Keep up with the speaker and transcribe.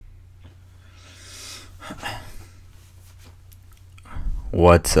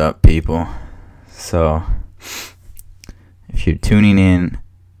What's up, people? So, if you're tuning in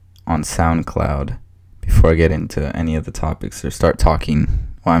on SoundCloud, before I get into any of the topics or start talking,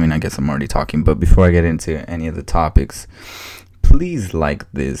 I guess I'm already talking, but before I get into any of the topics, please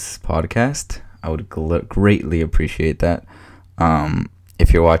like this podcast. I would greatly appreciate that.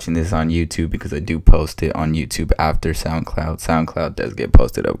 If you're watching this on YouTube, because I do post it on YouTube after SoundCloud. SoundCloud does get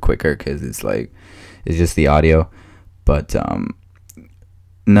posted up quicker because it's just the audio, but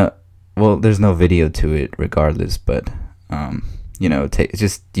no, well, there's no video to it regardless, but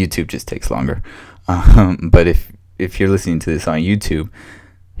YouTube just takes longer. But if you're listening to this on YouTube,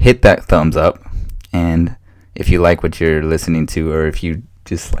 hit that thumbs up, and if you like what you're listening to, or if you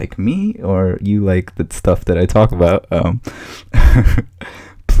just like me, or you like the stuff that I talk about,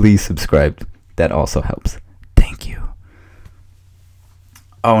 please subscribe. That also helps. Thank you.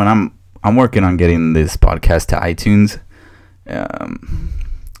 Oh, and I'm working on getting this podcast to iTunes.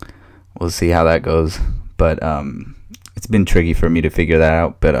 We'll see how that goes, but it's been tricky for me to figure that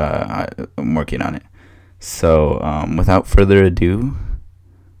out, but I'm working on it. So without further ado,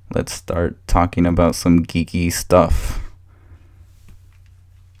 let's start talking about some geeky stuff.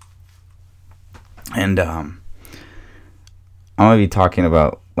 And I'm gonna be talking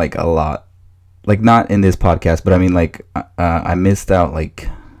about a lot, not in this podcast, but I missed out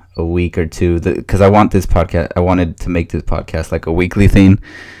a week or two because I wanted to make this podcast like a weekly thing,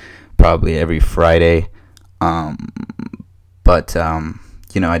 probably every Friday. But I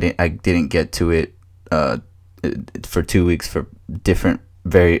didn't get to it for 2 weeks for different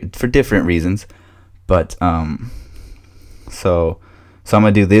reasons. But so I'm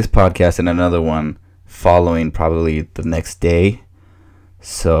gonna do this podcast and another one following probably the next day.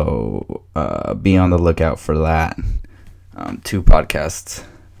 So be on the lookout for that. 2 podcasts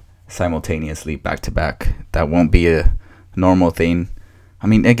simultaneously, back to back. That won't be a normal thing.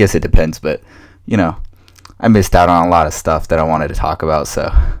 I guess it depends, but I missed out on a lot of stuff that I wanted to talk about,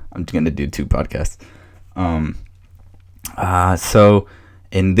 so I'm going to do 2 podcasts. So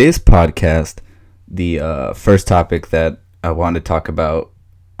in this podcast, the first topic that I want to talk about,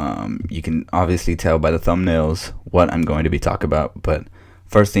 you can obviously tell by the thumbnails what I'm going to be talking about, but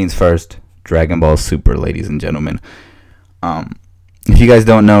first things first, Dragon Ball Super, ladies and gentlemen. If you guys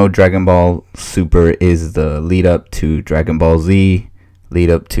don't know, Dragon Ball Super is the lead up to Dragon Ball Z,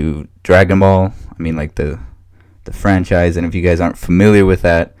 lead up to Dragon Ball, the franchise. And if you guys aren't familiar with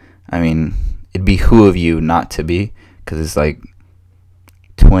that, it'd behoove you not to be, because it's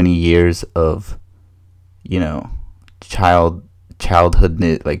 20 years of childhood,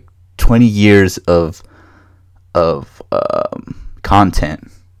 20 years of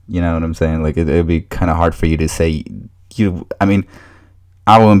content. You know what I'm saying? It'd be kind of hard for you to say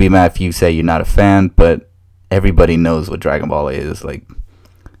I wouldn't be mad if you say you're not a fan, but everybody knows what Dragon Ball is.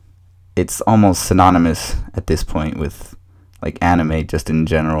 It's almost synonymous at this point with anime just in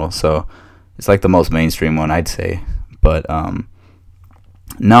general. So it's the most mainstream one, I'd say. But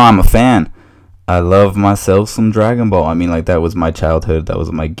no, I'm a fan. I love myself some Dragon Ball. That was my childhood. That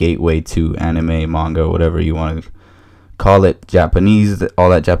was my gateway to anime, manga, whatever you want to call it, Japanese,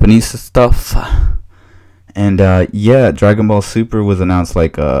 all that Japanese stuff. And Dragon Ball Super was announced I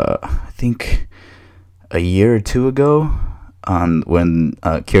think a year or 2 ago, when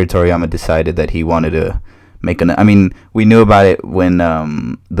Akira Toriyama decided that he wanted to make we knew about it when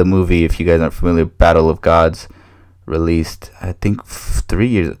the movie, if you guys aren't familiar, Battle of Gods released, I think 3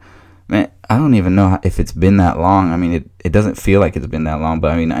 years. Man, I don't even know if it's been that long. It doesn't feel like it's been that long,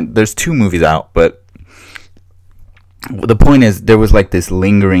 but there's 2 movies out. But the point is, there was this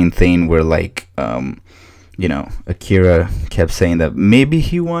lingering thing where Akira kept saying that maybe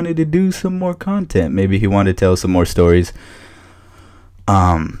he wanted to do some more content, maybe he wanted to tell some more stories.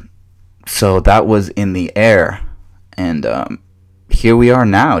 So that was in the air, and here we are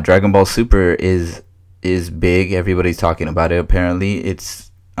now. Dragon Ball Super is big. Everybody's talking about it. Apparently,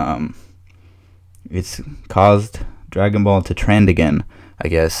 it's caused Dragon Ball to trend again, I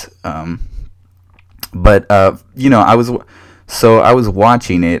guess. But I was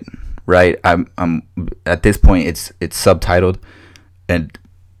watching it. Right, I'm at this point. It's subtitled, and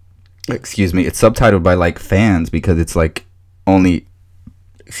it's subtitled by fans, because it's only,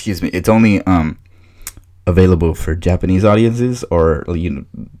 it's only available for Japanese audiences, or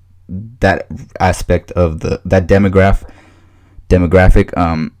that aspect of that demographic.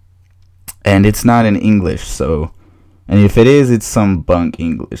 And it's not in English, so, and if it is, it's some bunk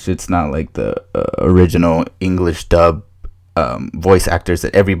English. It's not the original English dub voice actors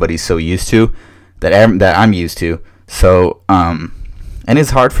that everybody's so used to, that I'm used to. So and and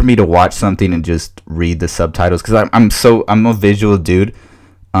it's hard for me to watch something and just read the subtitles because I'm a visual dude.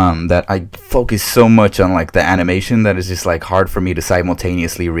 That I focus so much on like the animation that it's just like hard for me to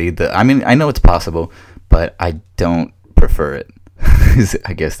simultaneously read the. I mean, I know it's possible, but I don't prefer it.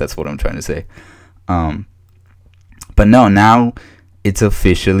 I guess that's what I'm trying to say. But no, now it's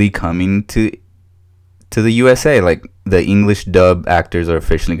officially coming to the USA. Like the English dub actors are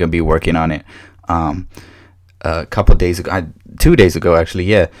officially gonna be working on it. A couple days ago, 2 days ago actually,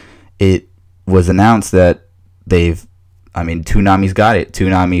 yeah, it was announced that Toonami's got it.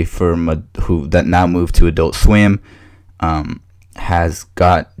 Toonami who that now moved to Adult Swim, has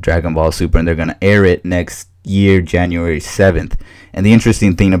got Dragon Ball Super, and they're gonna air it next year, January 7th. And the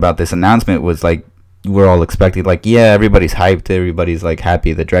interesting thing about this announcement was like we're all expecting, like, yeah, everybody's hyped, everybody's like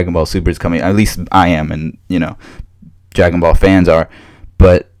happy that Dragon Ball Super is coming. At least I am, and Dragon Ball fans are.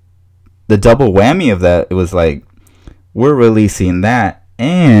 But the double whammy of that, it was like we're releasing that,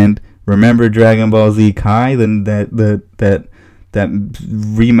 and remember Dragon Ball Z Kai, then that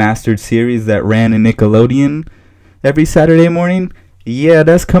remastered series that ran in Nickelodeon every Saturday morning? Yeah,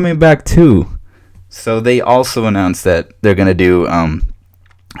 that's coming back too. So they also announced that they're gonna do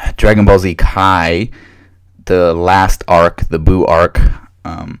Dragon Ball Z Kai, the last arc, the Buu arc,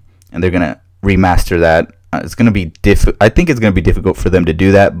 and they're gonna remaster that. It's gonna be I think it's gonna be difficult for them to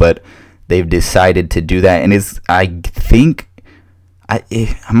do that, but they've decided to do that, and I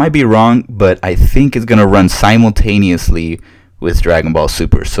might be wrong, but I think it's gonna run simultaneously with Dragon Ball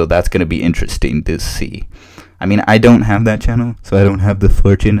Super, so that's gonna be interesting to see. I mean, I don't have that channel, so I don't have the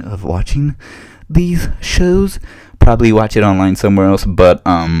fortune of watching these shows. Probably watch it online somewhere else, but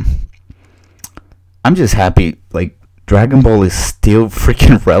I'm just happy like Dragon Ball is still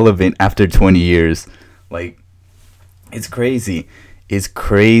freaking relevant after 20 years. Like, it's crazy. It's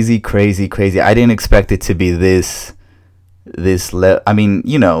crazy. I didn't expect it to be this I mean,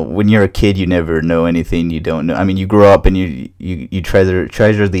 when you're a kid, you never know anything you don't know. I mean, you grow up and you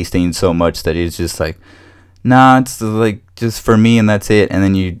treasure these things so much that it's just like, nah, it's like just for me and that's it. And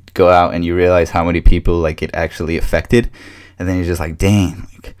then you go out and you realize how many people like it actually affected, and then you're just like, dang,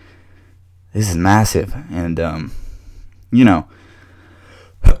 like this is massive. And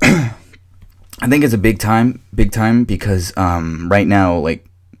I think it's a big time because right now, like,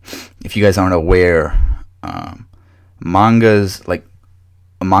 if you guys aren't aware, mangas, like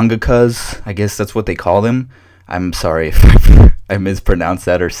mangakas, I guess that's what they call them. I'm sorry if I mispronounced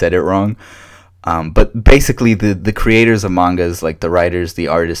that or said it wrong. But basically the creators of mangas, like the writers, the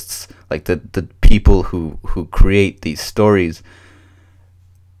artists, like the people who create these stories,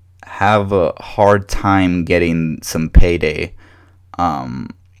 have a hard time getting some payday.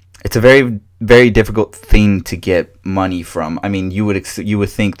 It's a very, very difficult thing to get money from. I mean, you would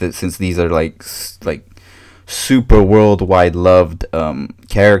think that since these are like super worldwide loved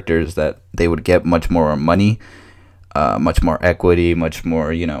characters, that they would get much more money, much more equity, much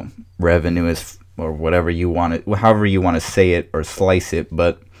more revenue, or whatever you want it, however you want to say it or slice it.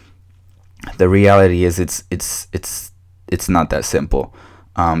 But the reality is it's not that simple,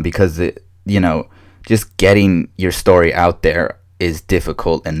 because just getting your story out there is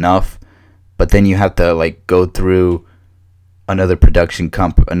difficult enough, but then you have to like go through another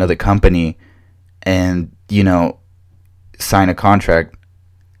another company, and sign a contract,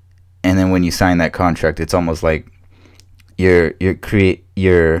 and then when you sign that contract, it's almost like you're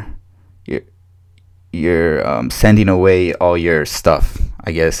sending away all your stuff,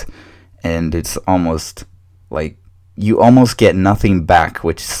 I guess, and it's almost like you almost get nothing back,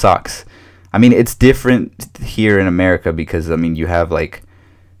 which sucks. I mean, it's different here in America because you have like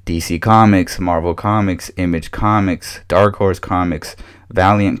DC Comics, Marvel Comics, Image Comics, Dark Horse Comics,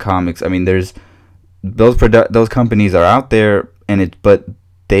 Valiant Comics. I mean, there's those companies are out there, but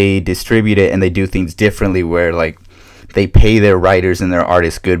they distribute it and they do things differently, where like they pay their writers and their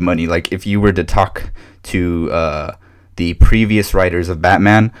artists good money. Like if you were to talk to the previous writers of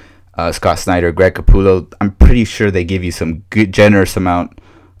Batman, Scott Snyder, Greg Capullo, I'm pretty sure they give you some good, generous amount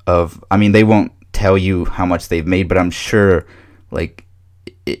of. I mean, they won't tell you how much they've made, but I'm sure like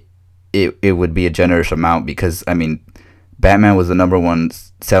it would be a generous amount, because I mean, Batman was the number one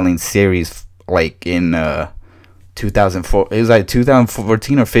selling series like in 2004. It was like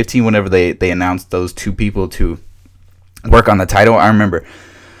 2014 or 15 whenever they announced those two people to work on the title. I remember,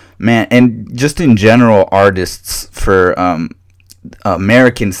 man. And just in general, artists for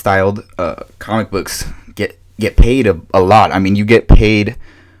American styled comic books get paid a lot. I mean, you get paid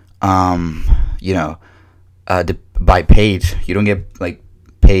by page. You don't get like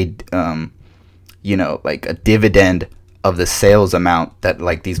paid like a dividend of the sales amount that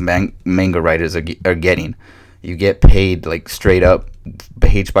like these manga writers are getting. You get paid like straight up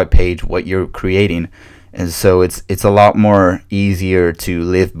page by page what you're creating, and so it's a lot more easier to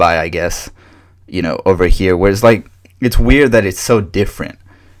live by, I guess, over here. Whereas like it's weird that it's so different.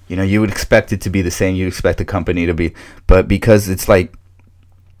 You would expect it to be the same. You expect the company to be, but because it's like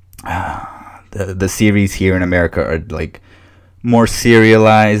the series here in America are like more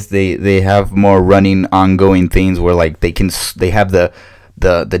serialized. They have more running, ongoing things where like they have the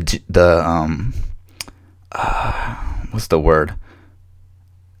what's the word?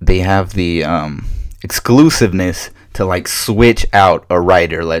 They have the exclusiveness to like switch out a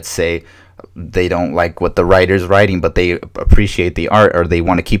writer. Let's say they don't like what the writer's writing, but they appreciate the art, or they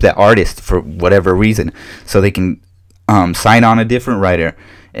want to keep that artist for whatever reason, so they can sign on a different writer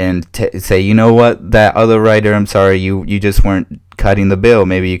and say, you know what, that other writer, I'm sorry, you just weren't cutting the bill.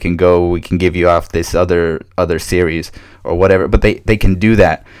 Maybe you can go. We can give you off this other series or whatever. But they can do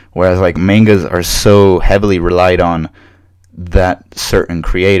that. Whereas like mangas are so heavily relied on that certain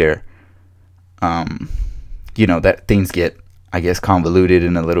creator, that things get, I guess, convoluted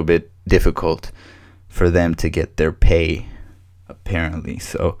and a little bit difficult for them to get their pay, apparently.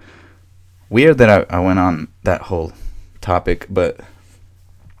 So weird that I went on that whole topic, but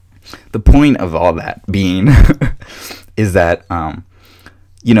the point of all that being is that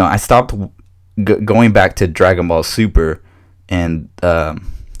I stopped going back to Dragon Ball Super and the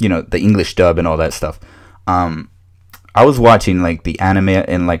English dub and all that stuff. I was watching like the anime,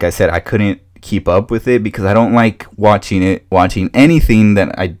 and like I said, I couldn't keep up with it because I don't like watching anything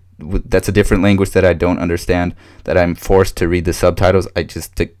that's a different language that I don't understand, that I'm forced to read the subtitles. I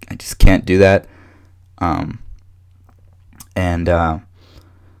just can't do that.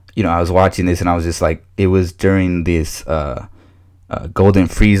 I was watching this and I was just like, it was during this Golden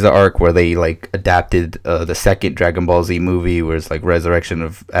Frieza arc where they like adapted the second Dragon Ball Z movie, where it's like Resurrection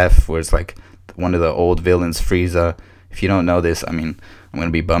of F, where it's like one of the old villains, Frieza. If you don't know this, I mean, I'm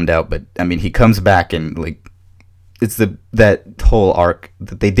gonna be bummed out, but I mean, he comes back and like it's that whole arc.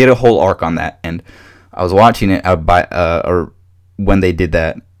 They did a whole arc on that, and I was watching it or when they did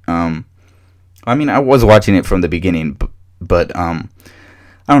that. I mean, I was watching it from the beginning, but I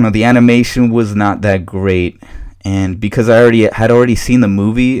don't know. The animation was not that great, and because I had already seen the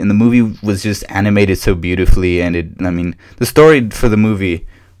movie, and the movie was just animated so beautifully, and the story for the movie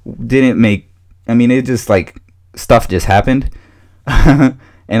didn't make. I mean, it just like stuff just happened, and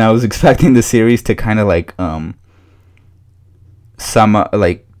I was expecting the series to kind of like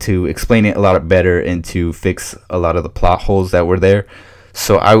to explain it a lot better and to fix a lot of the plot holes that were there.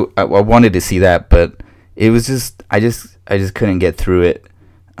 So I wanted to see that, but it was just I just couldn't get through it.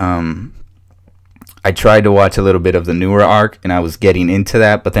 I tried to watch a little bit of the newer arc, and I was getting into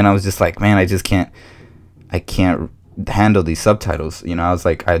that, but then I was just like, man, I can't handle these subtitles. I was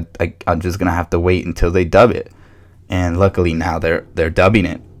like, I'm just gonna have to wait until they dub it, and luckily now they're dubbing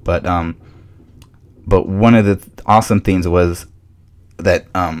it. But one of the awesome things was that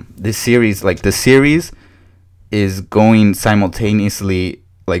this series, like the series, is going simultaneously.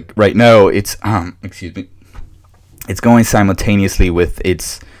 Like right now, it's it's going simultaneously with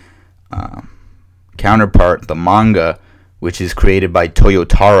its counterpart, the manga, which is created by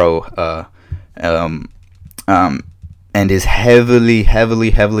Toyotaro, and is heavily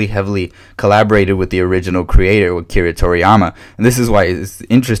collaborated with the original creator, with Akira Toriyama. And this is why it's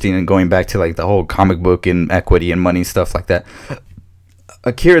interesting, and going back to like the whole comic book and equity and money stuff like that.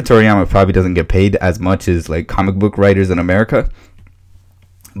 Akira Toriyama probably doesn't get paid as much as like comic book writers in America,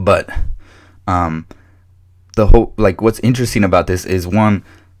 but the whole, like, what's interesting about this is, one,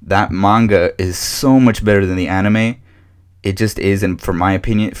 that manga is so much better than the anime. It just is, and from my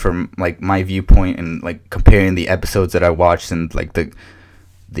opinion, from like my viewpoint, and like comparing the episodes that I watched and like the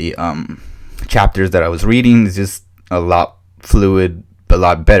chapters that I was reading, is just a lot fluid, a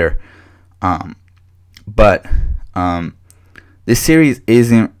lot better. But this series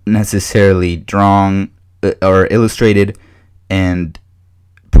isn't necessarily drawn or illustrated and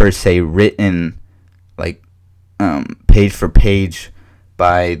per se written like page for page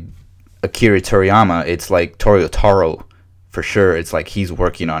by Akira Toriyama. It's like Toyotaro for sure. It's like he's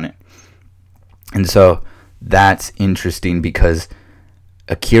working on it. And so that's interesting because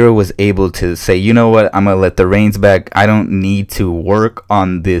Akira was able to say, you know what, I'm going to let the reins back. I don't need to work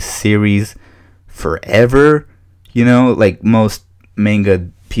on this series forever, like most manga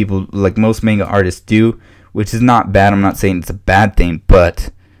people, like most manga artists do, which is not bad. I'm not saying it's a bad thing,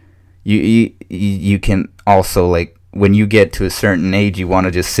 but you can also, like, when you get to a certain age, you want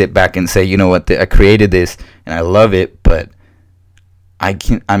to just sit back and say, you know what, I created this and I love it, but I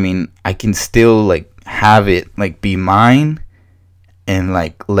can still like have it like be mine and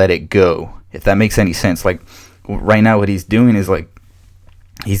like let it go, if that makes any sense. Like right now what he's doing is like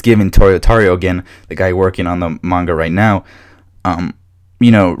he's giving Toyotario, again, the guy working on the manga right now,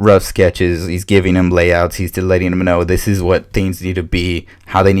 rough sketches. He's giving him layouts. He's letting him know this is what things need to be,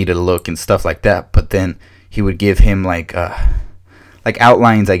 how they need to look, and stuff like that. But then he would give him like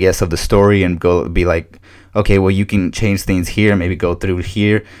outlines, I guess, of the story, and be like, okay, well, you can change things here, maybe go through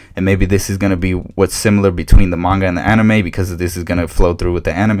here, and maybe this is going to be what's similar between the manga and the anime, because this is going to flow through with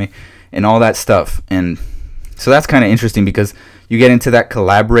the anime and all that stuff. And so that's kind of interesting, because you get into that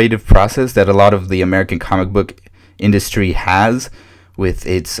collaborative process that a lot of the American comic book industry has with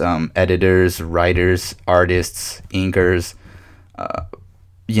its editors, writers, artists, inkers,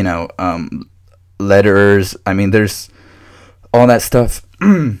 letterers. I mean, there's all that stuff.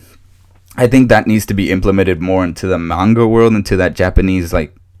 I think that needs to be implemented more into the manga world, into that Japanese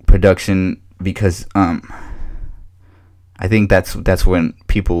like production, because I think that's when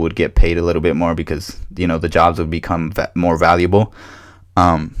people would get paid a little bit more, because the jobs would become more valuable.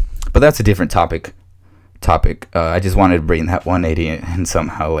 But that's a different topic. I just wanted to bring that 180 and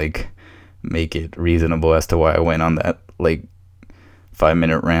somehow like make it reasonable as to why I went on that like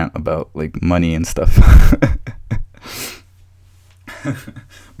 5-minute rant about like money and stuff.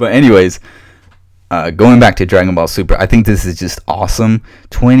 But anyways, going back to Dragon Ball Super, I think this is just awesome.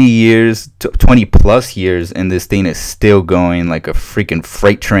 20 plus years, and this thing is still going like a freaking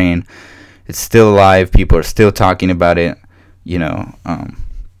freight train. It's still alive. People are still talking about it,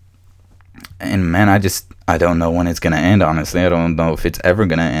 and man, I don't know when it's gonna end. Honestly, I don't know if it's ever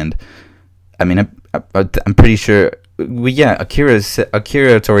gonna end. I mean, I'm pretty sure. Well, yeah, Akira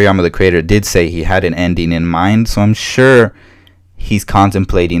Toriyama, the creator, did say he had an ending in mind, so I'm sure he's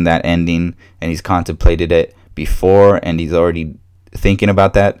contemplating that ending, and he's contemplated it before, and he's already thinking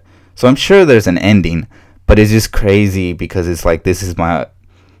about that. So I'm sure there's an ending, but it's just crazy, because it's like, this is my,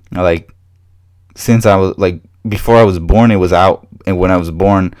 like, since I was, like, before I was born, it was out, and when I was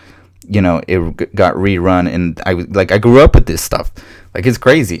born, it got rerun, and I grew up with this stuff. Like, it's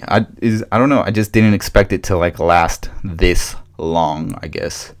crazy. I don't know, I just didn't expect it to, like, last this long, I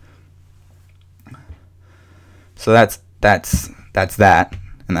guess. So that's that,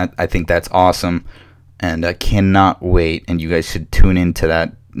 and I think that's awesome, and I cannot wait, and you guys should tune into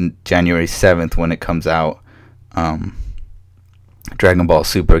that January 7th when it comes out. Dragon Ball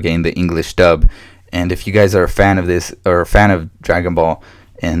Super, again, the English dub. And if you guys are a fan of this, or a fan of Dragon Ball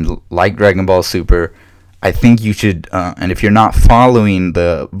and like Dragon Ball Super, I think you should, and if you're not following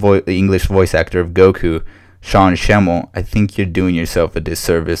the English voice actor of Goku, Sean Schemmel, I think you're doing yourself a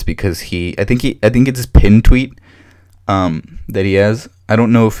disservice, because I think it's his pin tweet that he has. I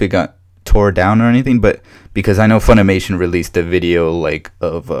don't know if it got tore down or anything, but because I know Funimation released a video like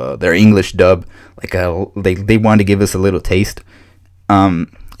of their English dub, like they wanted to give us a little taste, and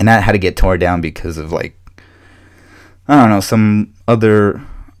that had to get torn down because of like, I don't know, some other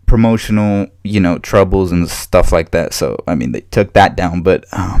promotional troubles and stuff like that. So I mean, they took that down, but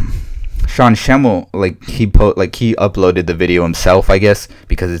Sean Schemmel, he uploaded the video himself, I guess,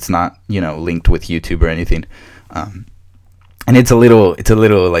 because it's not linked with YouTube or anything. And it's a little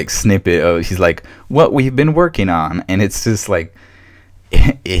like snippet of, he's like, what we've been working on, and it's just like,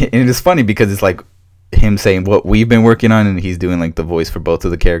 it is funny because it's like him saying what we've been working on, and he's doing like the voice for both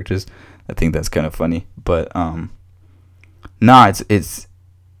of the characters. I think that's kind of funny, but it's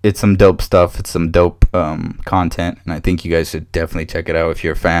some dope stuff. It's some dope content, and I think you guys should definitely check it out if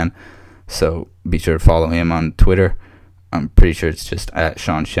you're a fan. So be sure to follow him on Twitter. I'm pretty sure it's just at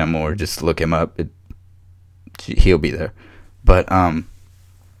Sean Schemmel, or just look him up. He'll be there. But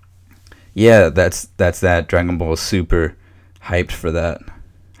yeah, that's that. Dragon Ball Super, hyped for that.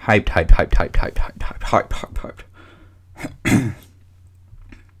 Hyped.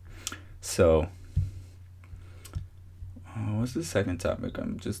 So, what's the second topic?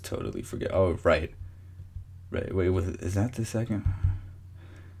 I'm just totally forget. Oh, right. Wait, is that the second?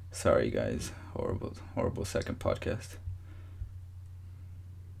 Sorry, guys. Horrible second podcast.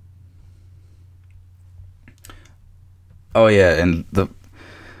 Oh yeah, and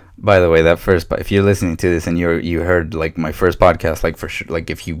by the way, that first, if you're listening to this and you heard like my first podcast, like for sure, like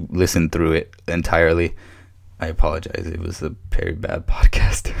if you listened through it entirely, I apologize. It was a very bad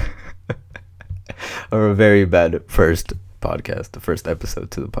podcast, or a very bad first podcast, the first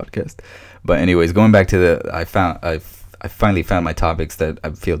episode to the podcast. But anyways, going back to I finally found my topics that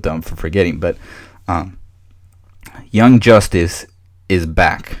I feel dumb for forgetting. But Young Justice is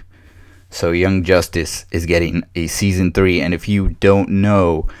back. So Young Justice is getting a season 3, and if you don't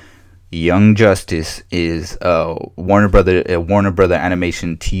know, Young Justice is Warner Brother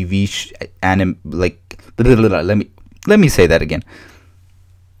animation TV let me say that again.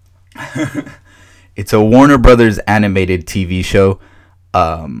 It's a Warner Brothers animated TV show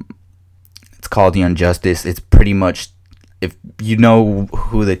Um, it's called Young Justice. It's pretty much, if you know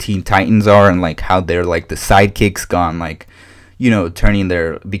who the Teen Titans are and like how they're like the sidekicks gone, like, turning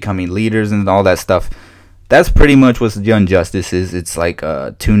their becoming leaders and all that stuff. That's pretty much what Young Justice is. It's like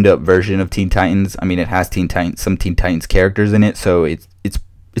a tuned up version of Teen Titans. I mean, it has some Teen Titans characters in it, so it's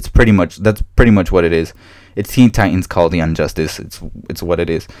pretty much, that's pretty much what it is. It's Teen Titans called Young Justice. It's what it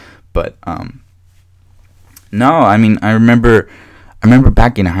is. But no, I mean, I remember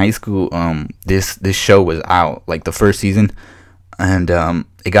back in high school, this show was out, like the first season, and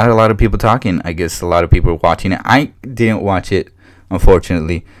it got a lot of people talking. I guess a lot of people were watching it. I didn't watch it,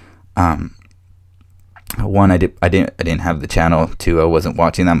 unfortunately. One, I didn't have the channel. Two, I wasn't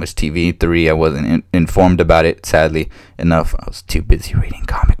watching that much TV. Three, I wasn't informed about it. Sadly enough, I was too busy reading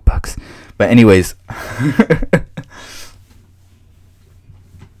comic books. But anyways,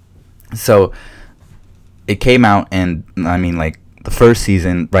 so it came out, and I mean, like the first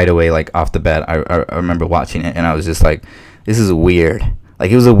season, right away, like off the bat, I remember watching it, and I was just like, this is weird.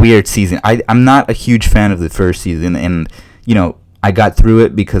 Like, it was a weird season. I'm not a huge fan of the first season, and I got through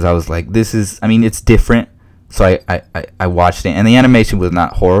it because I was like, it's different. So I watched it, and the animation was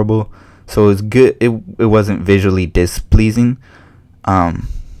not horrible, so it was good. It wasn't visually displeasing.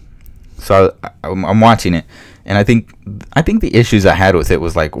 So I'm watching it, and I think the issues I had with it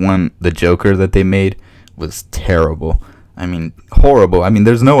was, like, one, the Joker that they made was terrible. I mean, horrible. I mean,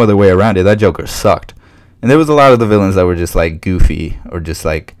 there's no other way around it. That Joker sucked. And there was a lot of the villains that were just, like, goofy, or just,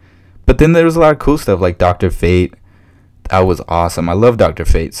 like... But then there was a lot of cool stuff, like Dr. Fate. That was awesome. I love Dr.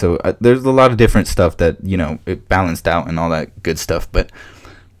 Fate. So there's a lot of different stuff that, it balanced out and all that good stuff. But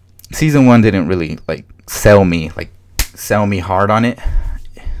season 1 didn't really, like, sell me hard on it.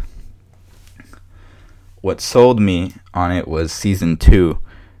 What sold me on it was season 2,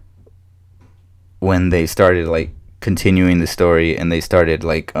 when they started, like, continuing the story, and they started,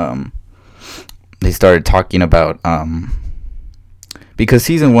 like, they started talking about, because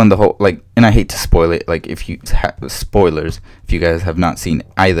season 1, the whole, like, and I hate to spoil it, like, if you spoilers, if you guys have not seen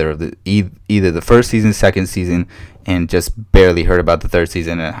either of the, either the first season, second season, and just barely heard about the third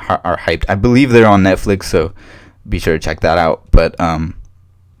season and are hyped. I believe they're on Netflix, so be sure to check that out. But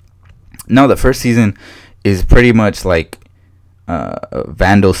no, the first season is pretty much like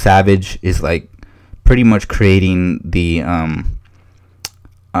Vandal Savage is, like, pretty much creating the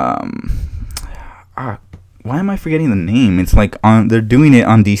why am I forgetting the name? It's like they're doing it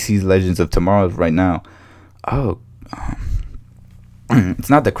on DC's Legends of Tomorrow right now. Oh, it's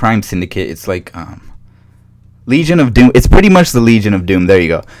not the Crime Syndicate. It's like Legion of Doom. It's pretty much the Legion of Doom. There you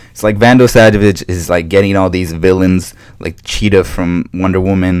go. It's like Vandal Savage is, like, getting all these villains, like Cheetah from Wonder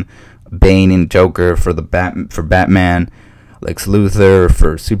Woman, Bane and Joker for Batman, Lex Luthor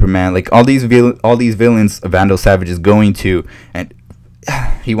for Superman. Like, all these villains Vandal Savage is going to, and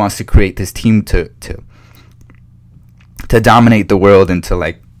he wants to create this team to dominate the world, and to,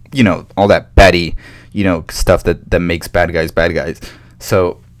 like, all that baddie, stuff that makes bad guys.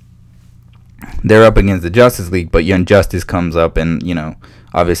 So they're up against the Justice League, but Young Justice comes up, and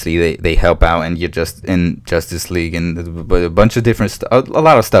obviously they help out, and you're just in Justice League, and a bunch of different stuff. A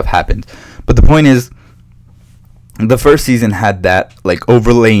lot of stuff happened, but the point is, the first season had that, like,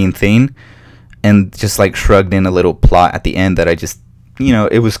 overlaying thing, and just, like, shrugged in a little plot at the end that I just,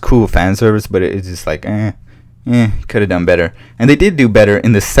 it was cool fan service, but it's just like, could have done better. And they did do better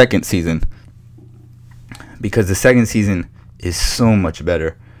in the second season, because the second season is so much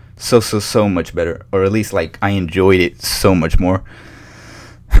better, so much better, or at least, like, I enjoyed it so much more.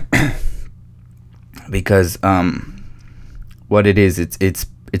 Because what it is, it's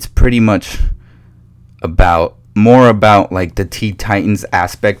pretty much more about like the Teen Titans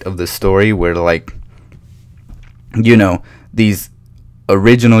aspect of the story, where, like, these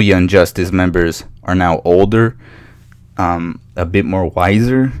original Young Justice members are now older, a bit more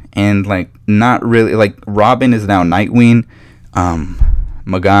wiser, and, like, not really, like, Robin is now Nightwing,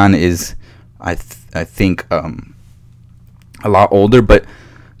 Magan is I think a lot older, but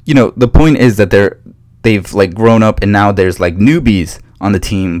the point is that they've like grown up, and now there's, like, newbies on the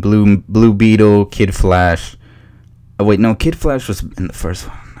team. Blue Beetle, Kid Flash. Oh wait, no, Kid Flash was in the first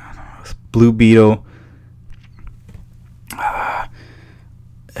one. No, it was Blue Beetle.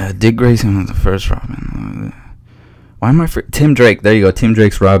 Dick Grayson was the first Robin. Why am I Tim Drake? There you go. Tim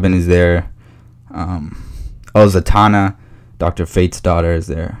Drake's Robin is there. Zatanna, Dr. Fate's daughter, is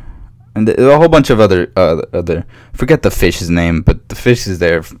there, and a whole bunch of other. Forget the fish's name, but the fish is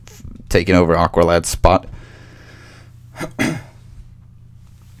there, taking over Aqualad's spot.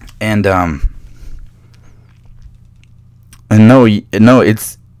 And no,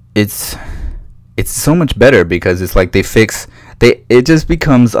 it's so much better, because it's like they fix it just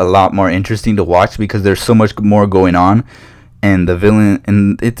becomes a lot more interesting to watch because there's so much more going on, and the villain,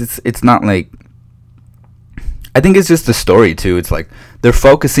 and it's not like, I think it's just the story too. It's like they're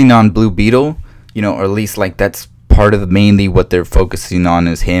focusing on Blue Beetle, or at least like that's part of mainly what they're focusing on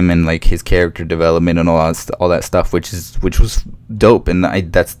is him and like his character development and all that stuff, which was dope. And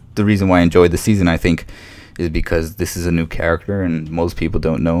that's the reason why I enjoyed the season. I think is because this is a new character and most people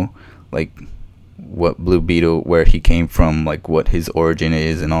don't know like what Blue Beetle, where he came from, like what his origin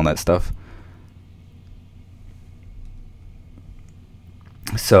is and all that stuff.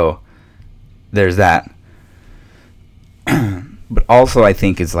 So there's that. But also I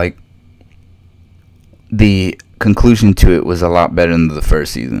think it's like the conclusion to it was a lot better than the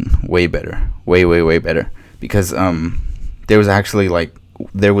first season. Way better. Way better. Because there was actually like,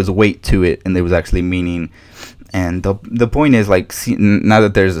 there was weight to it and there was actually meaning. And the point is like, now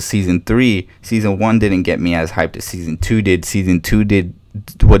that there's a season 3, season 1 didn't get me as hyped as season 2 did.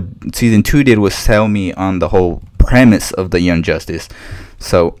 What season 2 did was sell me on the whole premise of the Young Justice.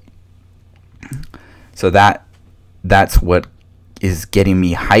 So that's what is getting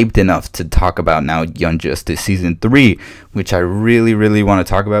me hyped enough to talk about now Young Justice season 3, which I really want to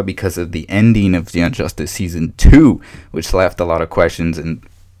talk about because of the ending of Young Justice season 2, which left a lot of questions and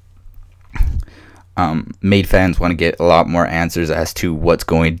made fans want to get a lot more answers as to what's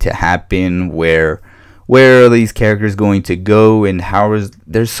going to happen, where are these characters going to go, and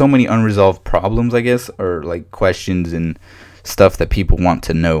there's so many unresolved problems, I guess, or like questions and stuff that people want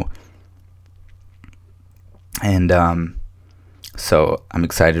to know. And so I'm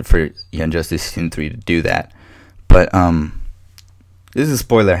excited for Young Justice season 3 to do that. But this is a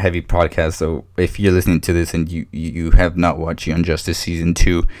spoiler heavy podcast, so if you're listening to this and you have not watched Young Justice season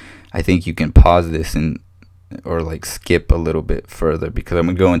 2, I think you can pause this or like skip a little bit further, because I'm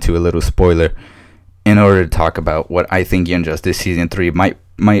gonna go into a little spoiler in order to talk about what I think Young Justice season 3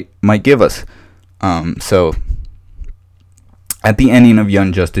 might give us. So at the ending of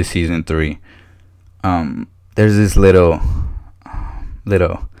Young Justice season 3, there's this little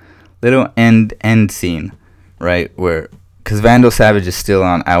end scene, right, where, because Vandal Savage is still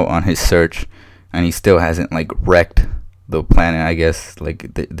out on his search, and he still hasn't like wrecked the planet, I guess.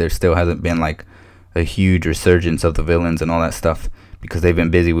 Like there still hasn't been like a huge resurgence of the villains and all that stuff because they've been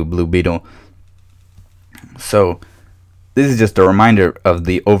busy with Blue Beetle. So this is just a reminder of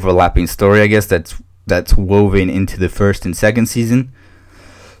the overlapping story, I guess, that's woven into the first and second season.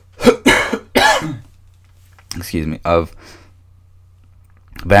 Excuse me, of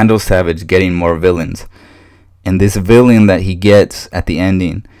Vandal Savage getting more villains. And this villain that he gets at the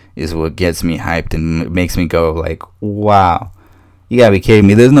ending is what gets me hyped and makes me go like, wow, you gotta be kidding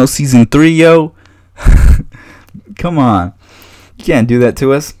me. There's no season 3, yo. Come on. You can't do that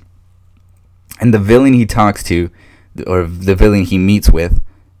to us. And the villain he talks to, or the villain he meets with,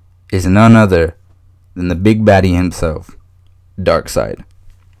 is none other than the big baddie himself, Darkseid.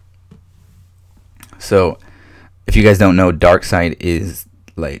 So if you guys don't know, Darkseid is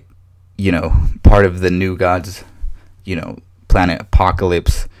like, part of the New Gods, planet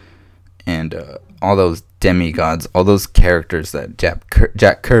Apocalypse, and all those demigods, all those characters that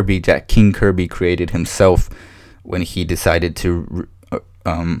Jack King Kirby created himself when he decided to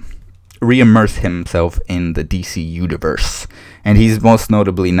re-immerse himself in the DC universe. And he's most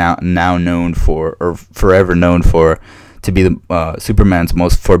notably now known for, or forever known for, to be the Superman's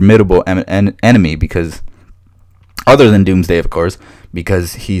most formidable enemy, because other than Doomsday, of course,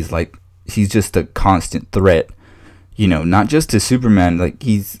 because he's just a constant threat, not just to Superman, like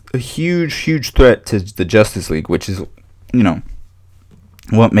he's a huge threat to the Justice League, which is,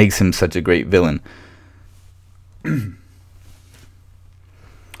 what makes him such a great villain.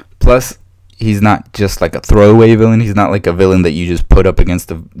 Plus, he's not just like a throwaway villain. He's not like a villain that you just put up against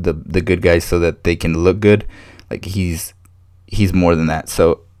the good guys so that they can look good. Like he's more than that.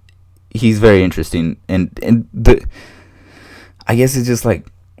 So he's very interesting, and I guess it's just like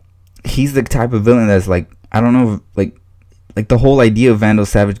he's the type of villain that's like, I don't know, like the whole idea of Vandal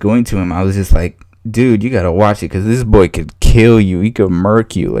Savage going to him, I was just like, dude, you gotta watch it, because this boy could kill you. He could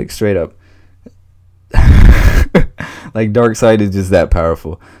murk you, like straight up. Like Darkseid is just that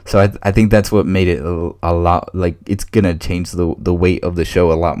powerful. So I think that's what made it a lot, like it's gonna change the weight of the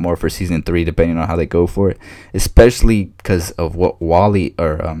show a lot more for season 3, depending on how they go for it, especially because of what Wally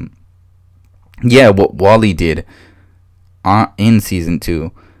did in season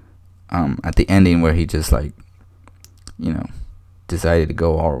 2, at the ending, where he just like, decided to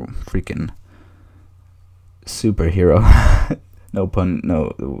go all freaking superhero. No pun,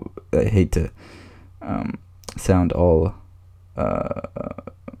 no, I hate to sound all, I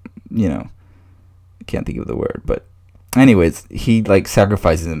can't think of the word, but anyways, he like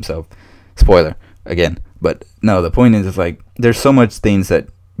sacrifices himself. Spoiler again, but no. The point is like there's so much things that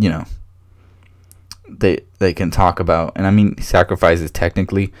they can talk about, and I mean sacrifices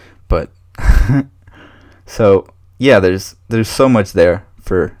technically, but so yeah, there's so much there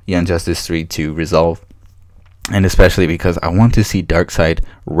for Young Justice 3 to resolve, and especially because I want to see Darkseid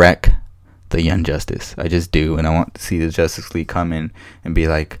wreck the Young Justice. I just do, and I want to see the Justice League come in and be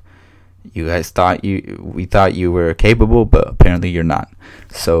like, you guys we thought you were capable, but apparently you're not.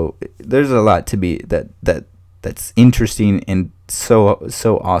 So there's a lot to be that's interesting and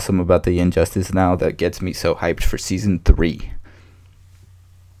so awesome about the Young Justice now that gets me so hyped for season 3.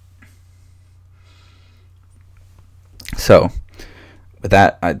 So with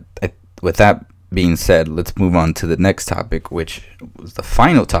that being said, let's move on to the next topic, which was the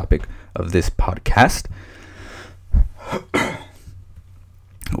final topic of this podcast,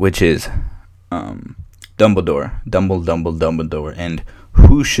 which is Dumbledore, and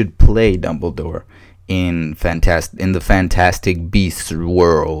who should play Dumbledore in the Fantastic Beasts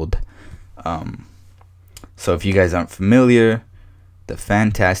world. So if you guys aren't familiar, the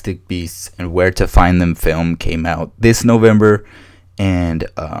Fantastic Beasts and Where to Find Them film came out this November, and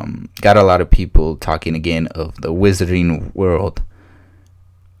got a lot of people talking again of the Wizarding world.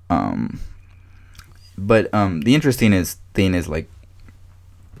 But the interesting thing is like,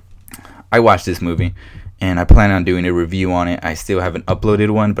 I watched this movie, and I plan on doing a review on it. I still haven't uploaded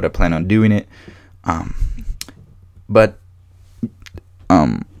one, but I plan on doing it.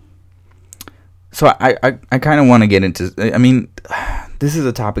 So I kind of want to get into. I mean, this is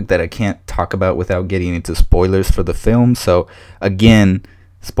a topic that I can't talk about without getting into spoilers for the film. So again,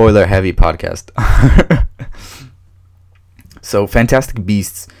 spoiler heavy podcast. So Fantastic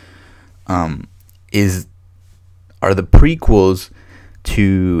Beasts are the prequels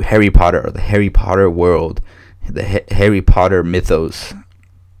to Harry Potter, or the Harry Potter world, the Harry Potter mythos.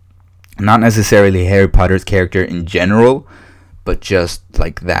 Not necessarily Harry Potter's character in general, but just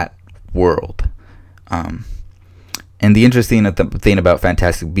like that world. And the interesting thing about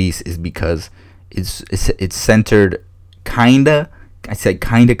Fantastic Beasts is because it's centered kinda. I said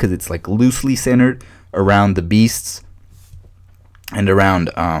kinda because it's like loosely centered around the beasts and around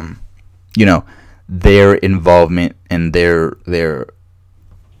their involvement and their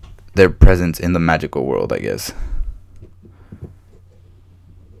presence in the magical world, I guess.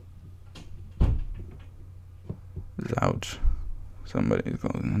 Ouch. Somebody's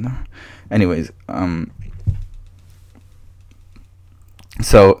closing the door. Anyways,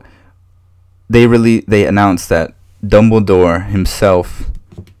 so they announced that Dumbledore himself,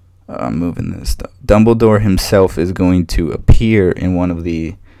 Dumbledore himself is going to appear in one of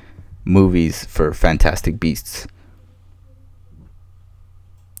the movies for Fantastic Beasts.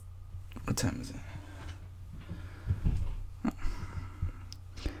 What time is it?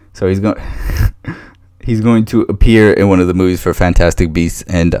 So he's going to appear in one of the movies for Fantastic Beasts,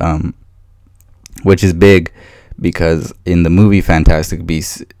 and which is big because in the movie Fantastic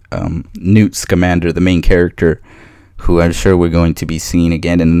Beasts, Newt Scamander, the main character, who I'm sure we're going to be seeing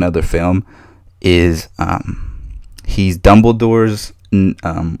again in another film, is he's Dumbledore's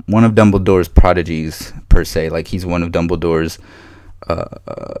one of Dumbledore's prodigies per se. Like he's one of Dumbledore's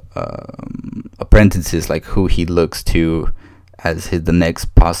apprentices, like who he looks to as the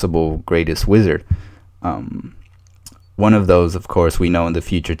next possible greatest wizard. One of those, of course, we know in the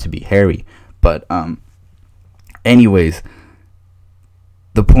future to be Harry. But anyways,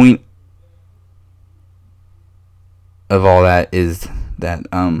 the point of all that is that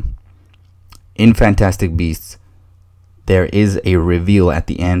in Fantastic Beasts, there is a reveal at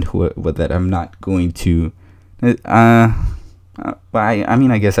the end that I'm not going to. I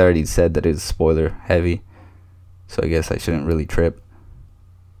mean, I guess I already said that it's spoiler heavy, so I guess I shouldn't really trip.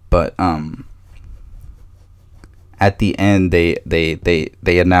 But at the end, they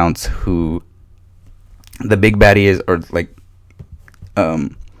announce who the big baddie is, or like,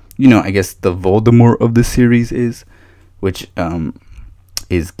 I guess the Voldemort of the series is, which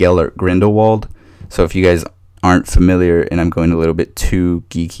is Gellert Grindelwald. So if you guys aren't familiar, and I'm going a little bit too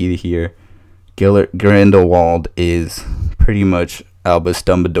geeky here, Gellert Grindelwald is pretty much Albus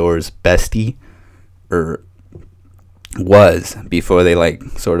Dumbledore's bestie, or was, before they like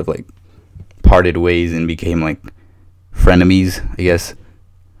sort of like parted ways and became like frenemies, I guess,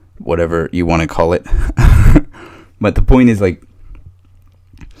 whatever you want to call it. But the point is, like,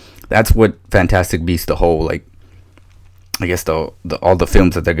 that's what Fantastic Beasts, the whole, like, I guess all the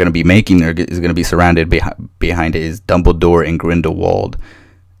films that they're going to be making is going to be surrounded behind it is Dumbledore and Grindelwald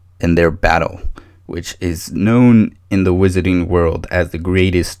and their battle, which is known in the wizarding world as the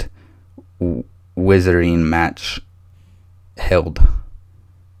greatest wizarding match held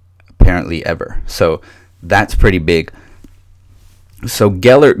apparently ever. So that's pretty big. So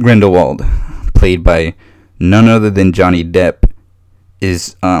Gellert Grindelwald, played by none other than Johnny Depp,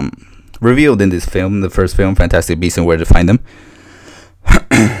 is revealed in this film, the first film, Fantastic Beasts and Where to Find Them.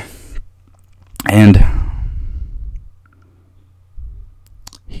 And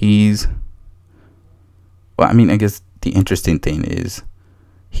he's, well, I mean, I guess the interesting thing is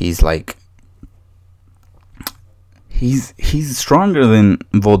he's like, he's stronger than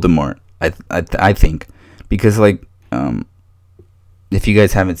Voldemort, I think, because like, if you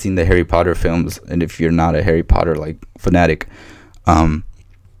guys haven't seen the Harry Potter films, and if you're not a Harry Potter like fanatic,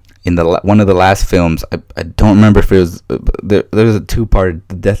 in the one of the last films, I don't remember if it was there was a 2-part.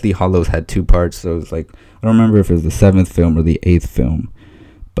 The Deathly Hallows had 2 parts, so it was like, I don't remember if it was the 7th film or the 8th film,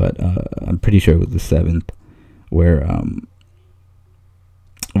 but I'm pretty sure it was the 7th, where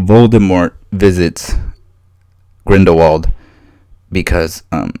Voldemort visits Grindelwald because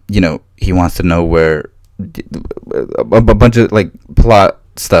he wants to know where a bunch of like plot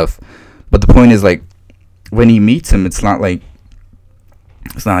stuff. But the point is, like, when he meets him, it's not like,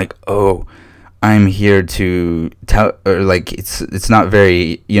 oh, I'm here to tell, or like, it's not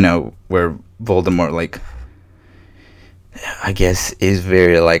very, where Voldemort, like, I guess, is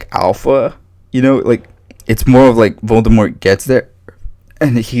very like alpha, like, it's more of like Voldemort gets there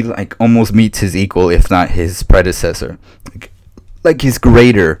and he like almost meets his equal, if not his predecessor, like his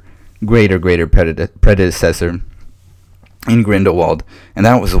greater predecessor in Grindelwald. And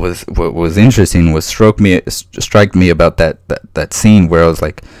that was what was interesting, was strike me about that scene where I was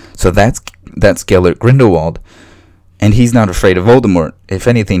like, so that's Gellert Grindelwald, and he's not afraid of Voldemort. If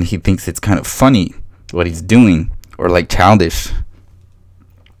anything, he thinks it's kind of funny what he's doing, or like childish,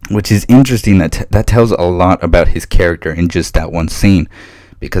 which is interesting. That tells a lot about his character in just that one scene,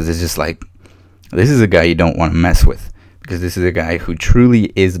 because it's just like, this is a guy you don't want to mess with, because this is a guy who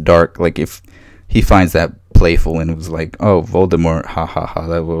truly is dark. Like, if he finds that playful and was like, oh, Voldemort, ha ha ha,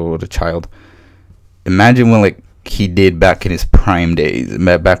 that was a child. Imagine when like he did back in his prime days,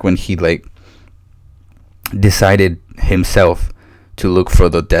 back when he like decided himself to look for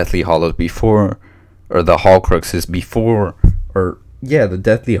the Deathly Hallows before, or the Horcruxes before, the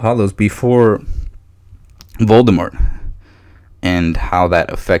Deathly Hallows before Voldemort, and how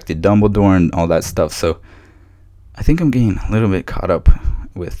that affected Dumbledore and all that stuff. So I think I'm getting a little bit caught up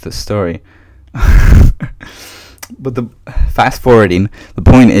with the story. But the fast forwarding, the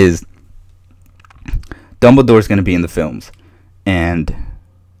point is, Dumbledore's going to be in the films, and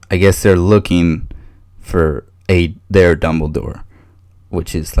I guess they're looking for their Dumbledore,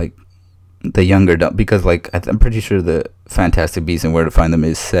 which is like the younger because like I'm pretty sure the Fantastic Beasts and Where to Find Them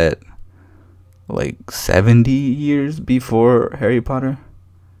is set like 70 years before Harry Potter.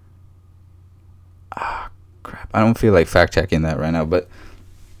 Crap, I don't feel like fact checking that right now, but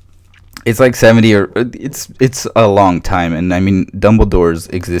it's like 70, or it's a long time. And I mean, Dumbledore's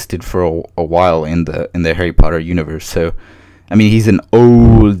existed for a while in the Harry Potter universe, so I mean, he's an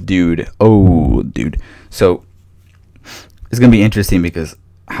old dude. So it's gonna be interesting, because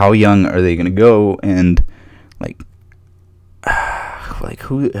how young are they gonna go, and like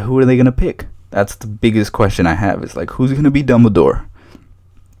who are they gonna pick? That's the biggest question I have, is like, who's gonna be Dumbledore?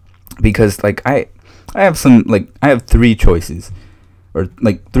 Because like I have 3 choices, or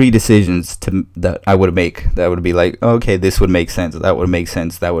like 3 decisions that I would make, that would be like, okay, this would make sense, that would make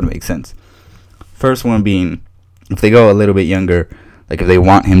sense, that would make sense. First one being, if they go a little bit younger, like if they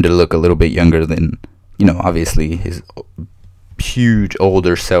want him to look a little bit younger than, obviously his huge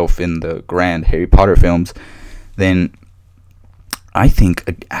older self in the grand Harry Potter films, then I think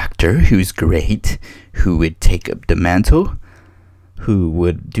an actor who's great, who would take up the mantle, who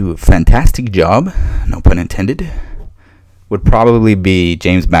would do a fantastic job, no pun intended, would probably be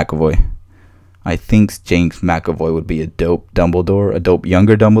James McAvoy. I think James McAvoy would be a dope Dumbledore, a dope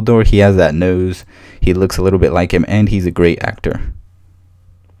younger Dumbledore. He has that nose, he looks a little bit like him, and he's a great actor.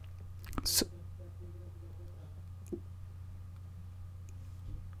 So,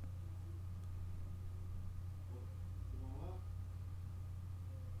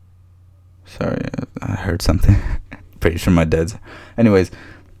 sorry, I heard something. Pretty sure my dad's. Anyways,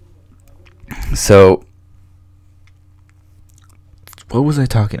 so what was I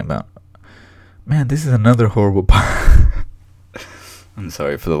talking about? Man, this is another horrible I'm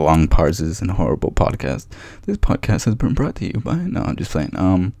sorry for the long pauses and horrible podcast. This podcast has been brought to you by... No, I'm just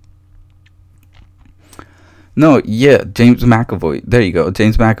playing. No, yeah, James McAvoy. There you go.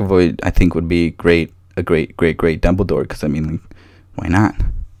 James McAvoy, I think, would be a great Dumbledore, because, I mean, like, why not?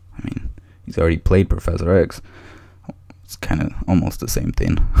 I mean, he's already played Professor X. It's kind of almost the same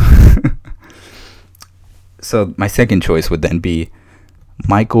thing. So my second choice would then be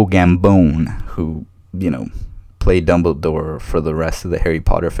Michael Gambon, who, played Dumbledore for the rest of the Harry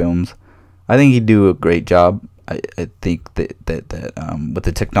Potter films. I think he'd do a great job. I think that with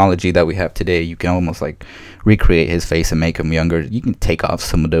the technology that we have today, you can almost like recreate his face and make him younger. You can take off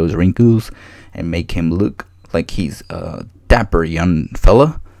some of those wrinkles and make him look like he's a dapper young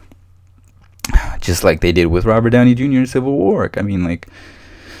fella, just like they did with Robert Downey Jr. in Civil War. I mean,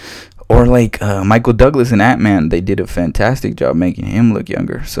 or Michael Douglas in Ant-Man. They did a fantastic job making him look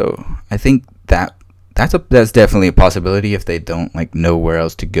younger. So I think that's definitely a possibility if they don't know where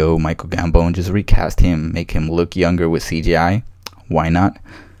else to go. Michael Gambon, just recast him, make him look younger with CGI. Why not?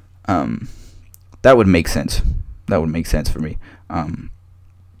 That would make sense. That would make sense for me.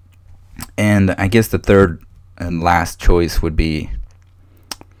 And I guess the third and last choice would be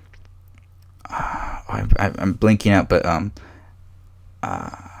I'm blinking out, but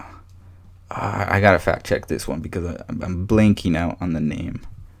I gotta fact check this one because I'm blanking out on the name.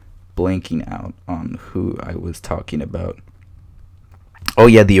 Blanking out on who I was talking about. Oh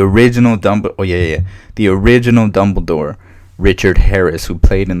yeah, the original Dumbledore. Oh yeah. The original Dumbledore, Richard Harris, who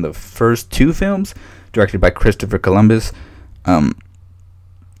played in the first two films, directed by Christopher Columbus. I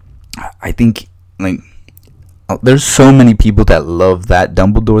think there's so many people that love that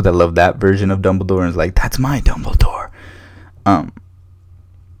Dumbledore, that love that version of Dumbledore, and it's like, that's my Dumbledore.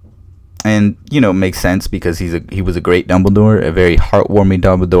 And makes sense because he was a great Dumbledore, a very heartwarming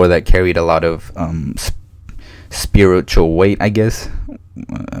Dumbledore that carried a lot of spiritual weight, I guess.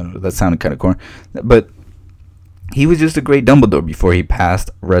 That sounded kind of corny, but he was just a great Dumbledore before he passed.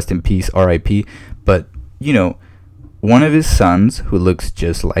 Rest in peace, R.I.P. But one of his sons, who looks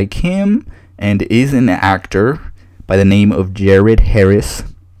just like him and is an actor by the name of Jared Harris,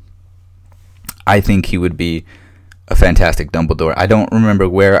 I think he would be a fantastic Dumbledore. I don't remember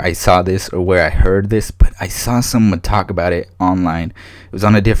where I saw this or where I heard this, but I saw someone talk about it online. It was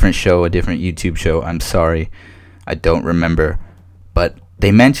on a different show, a different YouTube show. I'm sorry, I don't remember, but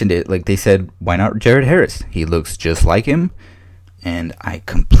they mentioned it. They said, why not Jared Harris? He looks just like him, and I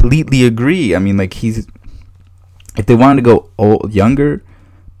completely agree. I mean, if they wanted to go younger,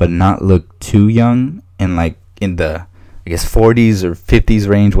 but not look too young, and in the, I guess, 40s or 50s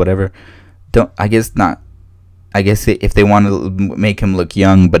range, whatever. I guess if they want to make him look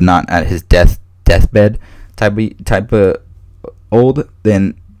young but not at his deathbed type of old,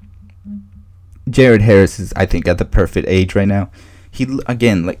 then Jared Harris is, I think, at the perfect age right now. He looks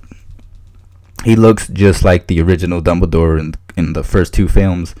just like the original Dumbledore in the first two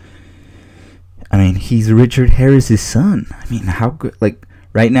films. I mean, he's Richard Harris's son. I mean, how good?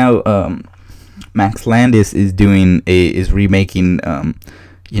 Right now, Max Landis is remaking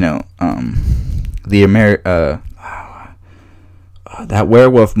that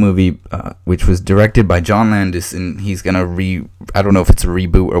werewolf movie, which was directed by John Landis, and he's gonna I don't know if it's a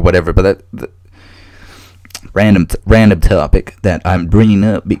reboot or whatever, but random topic that I'm bringing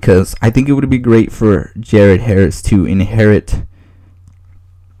up because I think it would be great for Jared Harris to inherit,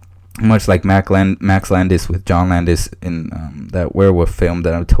 much like Max Landis with John Landis in that werewolf film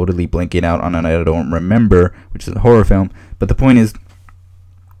that I'm totally blanking out on and I don't remember, which is a horror film. But the point is,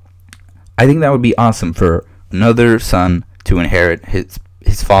 I think that would be awesome for another son to inherit his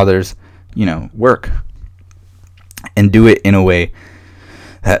father's, work, and do it in a way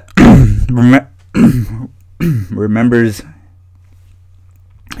that remembers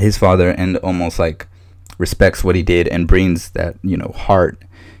his father and almost respects what he did and brings that heart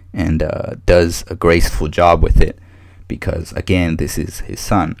and does a graceful job with it, because again, this is his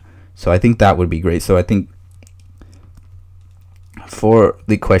son. So I think that would be great. So I think, for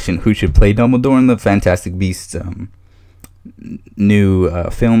the question, who should play Dumbledore in the Fantastic Beasts new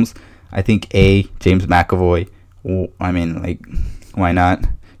films, I think James McAvoy. I mean, why not?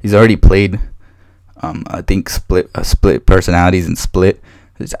 He's already played I think split personalities in Split.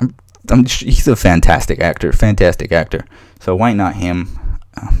 He's a fantastic actor. So why not him?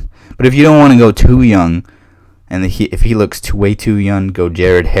 But if you don't want to go too young, and if he looks way too young, go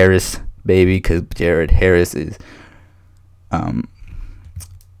Jared Harris, baby, because Jared Harris is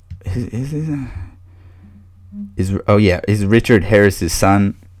is Richard Harris's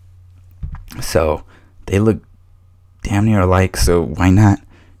son. So they look damn near alike. So why not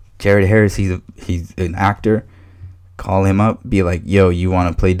Jared Harris? He's an actor. Call him up. Be like, yo, you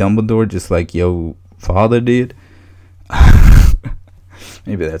want to play Dumbledore just like your father did?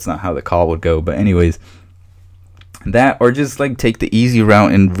 Maybe that's not how the call would go. But anyways, that, or just take the easy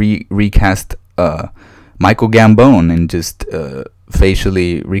route and recast Michael Gambon and just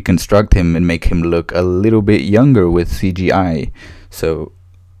facially reconstruct him and make him look a little bit younger with CGI. So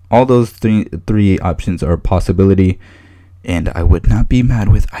all those three options are a possibility, and I would not be mad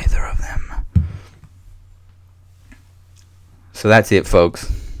with either of them. So that's it,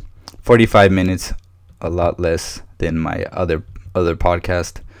 folks. 45 minutes, a lot less than my other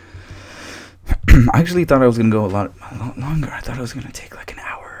podcast. I actually thought I was gonna go a lot longer. I thought it was gonna take like an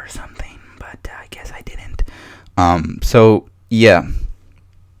hour or something, but I guess I didn't. So yeah,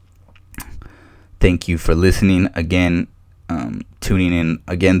 thank you for listening again, tuning in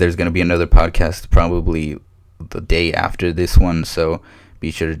again. There's gonna be another podcast probably the day after this one, so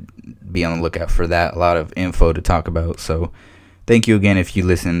be sure to be on the lookout for that. A lot of info to talk about. So thank you again if you're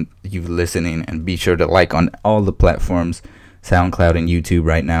listening, and be sure to like on all the platforms, SoundCloud and YouTube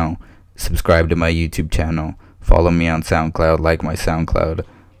right now. Subscribe to my YouTube channel. Follow me on SoundCloud. Like my SoundCloud.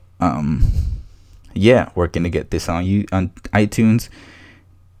 Yeah, working to get this on iTunes.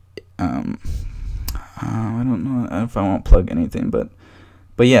 I don't know if I won't plug anything, but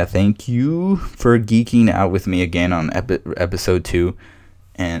yeah, thank you for geeking out with me again on episode 2,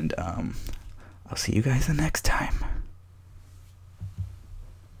 and I'll see you guys the next time.